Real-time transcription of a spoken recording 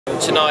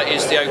tonight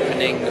is the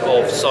opening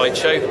of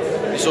Sideshow.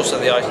 It's also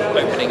the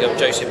opening of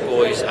Joseph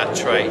Boys at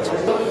Trade.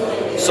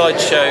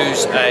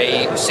 Sideshow's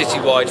a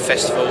citywide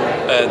festival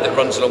that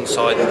runs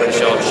alongside the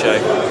British Art Show.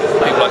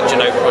 People like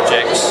Juneau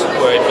Projects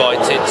were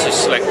invited to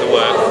select the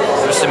work.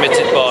 It was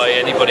submitted by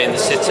anybody in the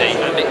city.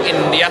 And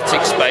in the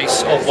attic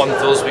space of 1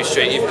 Thoresby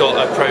Street, you've got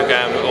a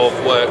programme of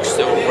works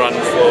that will run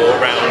for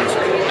around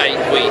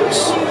 8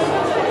 weeks.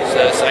 So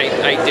it's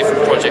eight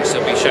different projects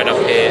that will be shown up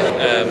here.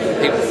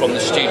 People from the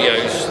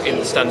studios in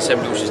the stand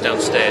assembly, which is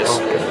downstairs.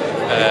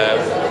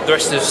 The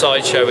rest of the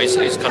Sideshow is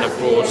kind of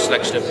broad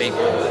selection of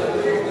people.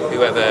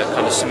 Whoever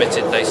kind of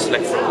submitted, they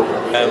select from.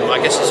 I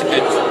guess it's a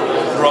good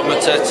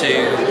barometer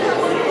to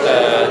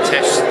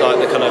test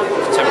like the kind of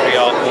contemporary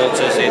art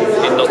waters in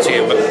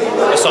Nottingham, but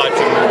aside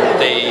from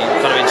the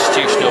kind of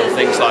institutional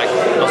things like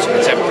Nottingham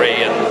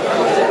Contemporary and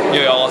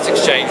New Art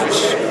Exchange,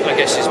 which I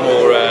guess is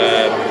more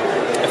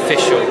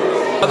official.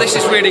 But this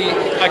is really,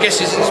 I guess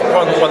this is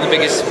one of the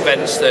biggest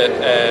events that 1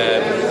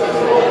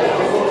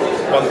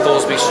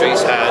 Thoresby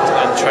Street's had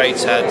and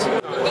Trades had.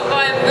 We've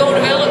got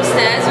Vaudeville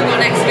upstairs, we've got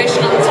an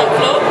exhibition on the top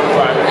floor.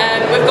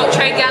 We've got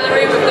Trade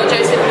Gallery, we've got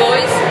Joseph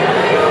Boys.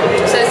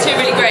 So there's 2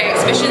 really great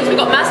exhibitions. We've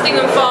got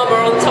Masting and Farmer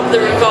on top of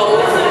the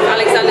Revolve,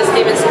 Alexander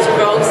Stevenson's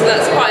Revolve, so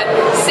that's quite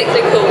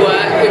cyclical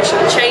work which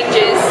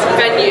changes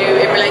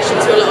venue in relation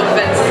to a lot of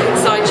events in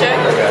Sideshow.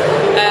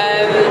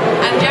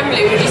 And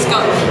generally we've just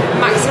got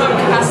maximum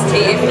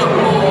capacity, if not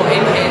more, in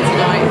here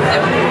tonight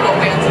than what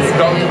we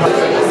anticipated.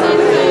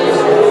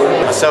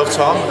 Myself,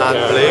 Tom and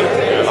Blue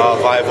are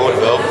via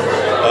Vaudeville,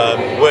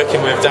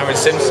 working with Darren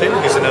Simpson,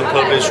 who's an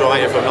unpublished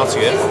writer from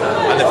Nottingham,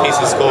 and the piece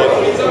is called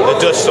The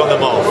Dust on the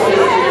Moth,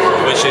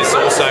 which is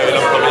also an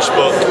unpublished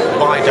book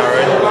by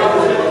Darren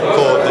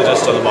called The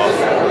Dust on the Moth.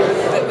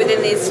 But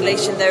within the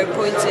installation there are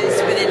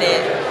pointers within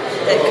it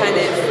that kind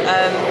of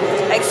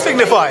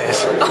signify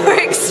it or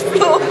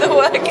explore the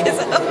work as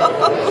a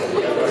whole.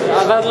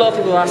 I've had a lot of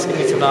people asking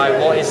me tonight,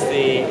 what does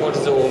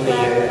it all mean?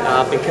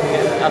 I've been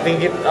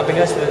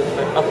going to the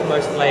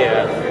uppermost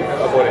layer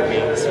of what it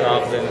means,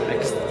 rather than,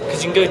 because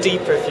you can go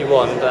deeper if you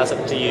want, but that's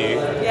up to you.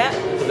 Yeah.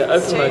 But the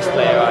uppermost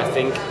layer, I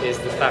think, is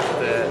the fact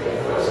that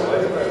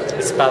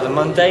it's about the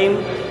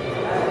mundane,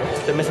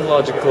 it's the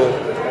mythological,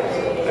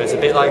 and it's a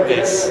bit like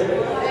this,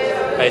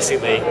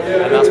 basically,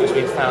 and that's what's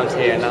been found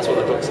here, and that's what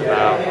the book's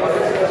about.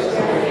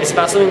 It's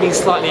about something being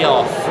slightly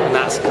off, and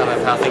that's kind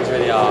of how things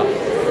really are.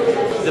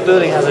 The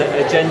building has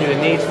a genuine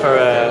need for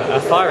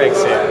a fire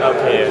exit up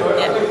here,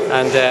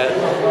 and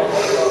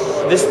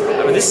this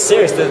is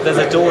serious. There's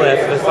a door there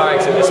for the fire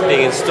exit that's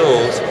being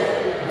installed,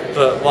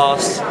 but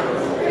whilst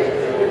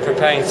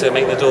preparing to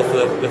make the door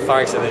for the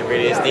fire exit that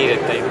really is needed,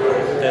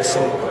 there's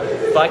some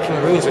Viking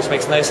ruins which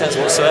makes no sense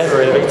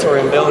whatsoever in a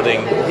Victorian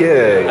building.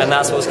 Yeah. And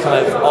that's what's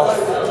kind of off.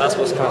 That's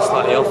what's kind of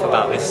slightly off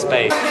about this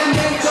space.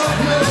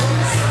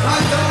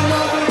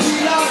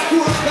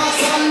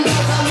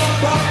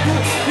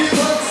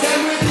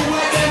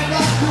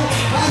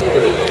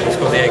 It's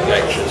called the Egg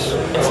Lectures.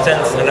 It's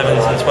 10th,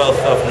 11th and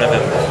 12th of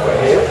November.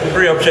 The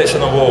 3 objects on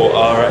the wall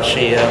are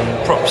actually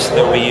props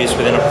that we use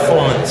within a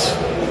performance,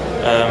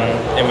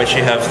 in which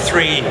you have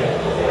 3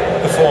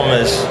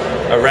 performers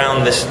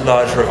around this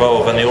large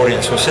revolve, and the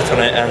audience will sit on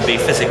it and be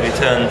physically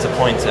turned to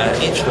point at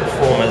each of the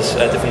performers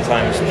at different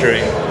times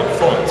during the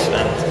performance.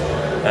 And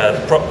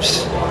the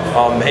props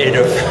are made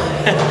of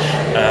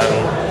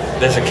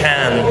there's a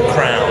can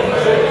crown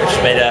which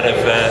is made out of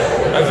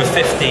over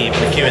 50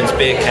 McEwan's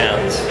beer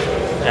cans,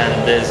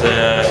 and there's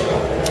a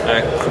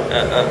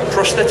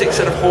prosthetic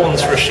set of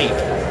horns for a sheep,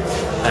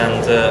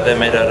 and they're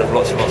made out of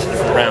lots and lots of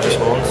different ram's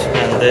horns,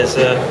 and there's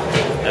a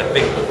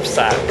big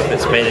sack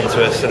that's made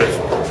into a sort of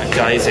a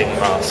guising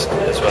mask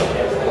as well.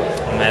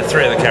 And there are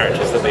 3 other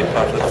characters that will be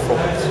part of the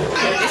performance.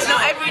 It's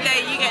not every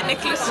day you get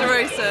Nicholas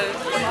Sorosa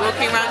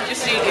walking around your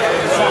studio.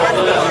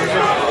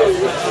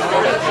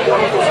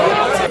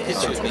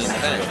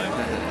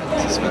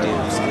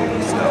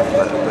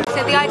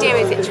 So the idea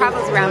is it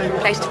travels around from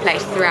place to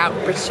place throughout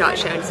British Art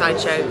Show and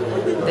Sideshow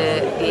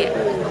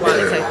while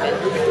it's open,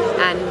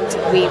 and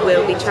we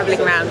will be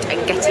travelling around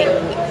and getting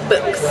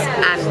books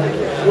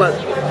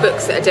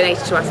books that are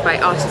donated to us by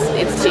artists and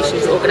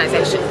institutions,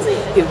 organisations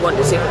who want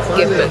to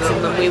give books,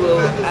 and then we will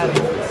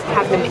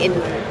have them in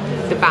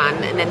the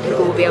van, and then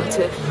people will be able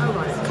to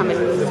come and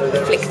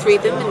flick through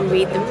them and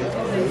read them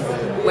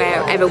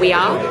wherever we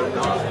are.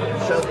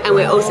 And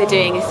we're also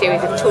doing a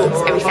series of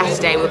talks every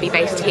Saturday. We'll be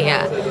based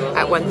here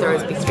at 1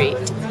 Thoresby Street.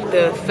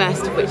 The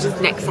first of which is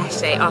next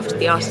Saturday after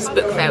the Artists'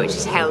 Book Fair, which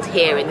is held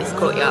here in this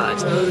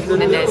courtyard.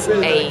 And then there's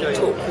a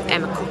talk with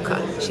Emma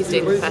Cocker. She's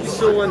doing the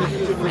first one.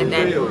 And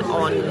then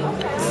on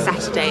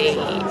Saturday,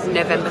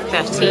 November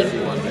 13th,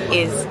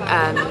 is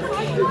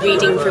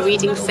Reading for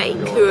Reading's Sake,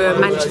 who are a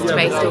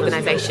Manchester-based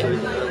organisation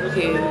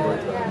who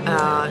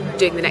are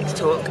doing the next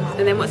talk.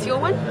 And then what's your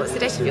one? What's the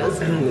date of yours?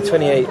 The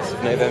 28th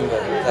of November.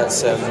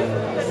 That's an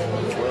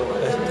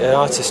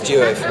artist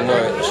duo from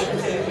Norwich,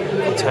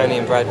 called Tony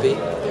and Bradby,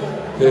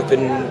 who have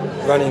been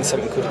running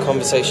something called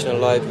Conversational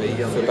Library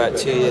for about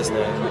 2 years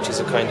now, which is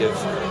a kind of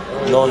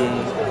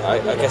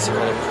I guess a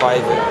kind of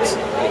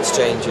private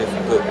exchange of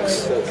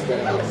books.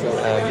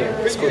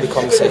 It's called the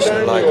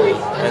Conversational Library,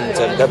 and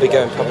they'll be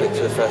going public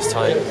for the first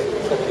time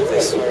with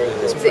this.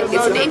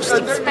 It's an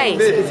interesting space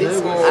because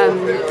it's,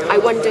 I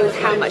wonder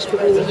how much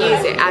people will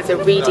use it as a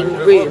reading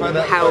room.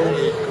 How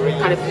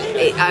kind of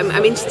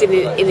I'm interested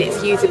in its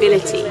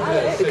usability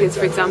because,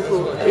 for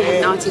example, we had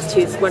an artist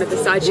who's one of the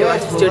sideshow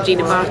artists,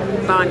 Georgina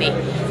Barney,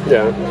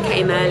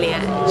 came earlier.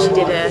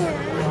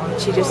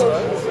 She just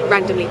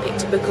randomly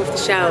picked a book off the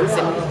shelves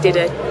and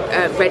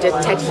read a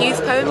Ted Hughes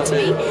poem to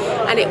me,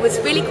 and it was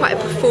really quite a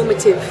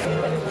performative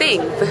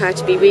thing for her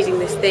to be reading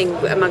this thing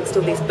amongst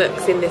all these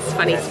books in this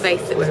funny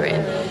space that we're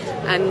in.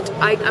 And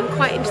I'm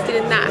quite interested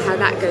in that, how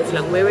that goes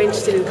along. We're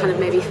interested in kind of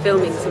maybe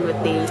filming some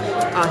of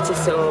the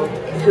artists or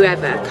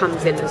whoever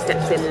comes in and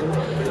steps in and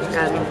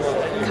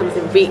comes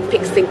and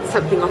picks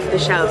something off the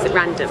shelves at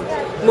random.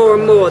 More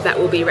and more that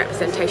will be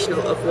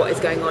representational of what is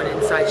going on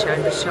in Sideshow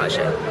and British Art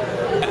Show.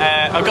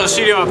 I've got a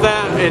studio up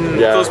there in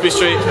Thoresby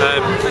Street,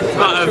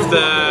 part of the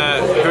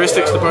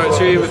Heuristics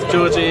Laboratory with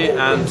Georgie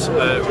and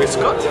with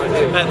Scott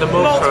at the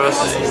Morton for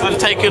us. I've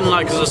taken,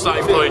 like, as a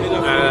starting point,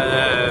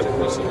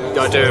 the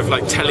idea of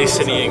like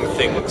telecineying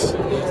things,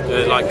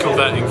 like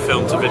converting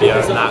film to video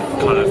and that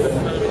kind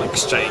of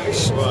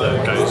exchange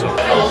that goes on.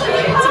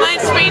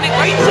 Tonight's been a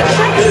great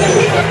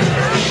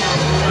success.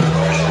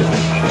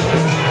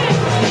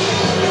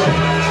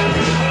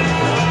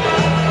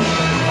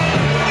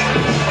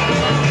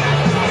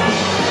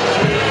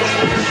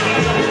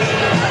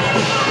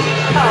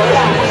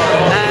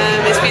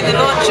 It's been the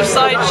launch of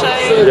Sideshow,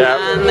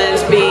 and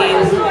there's been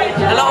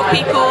a lot of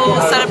people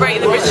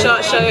celebrating the British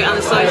Art Show and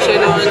the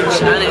Sideshow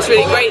launch, and it's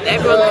really great that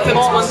everyone can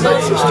come to one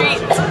Thoresby Street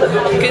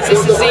because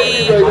this is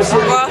the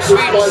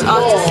grassroots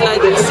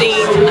artist-led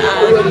scene,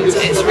 and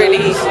it's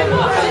really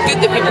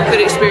good that people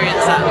could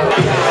experience that.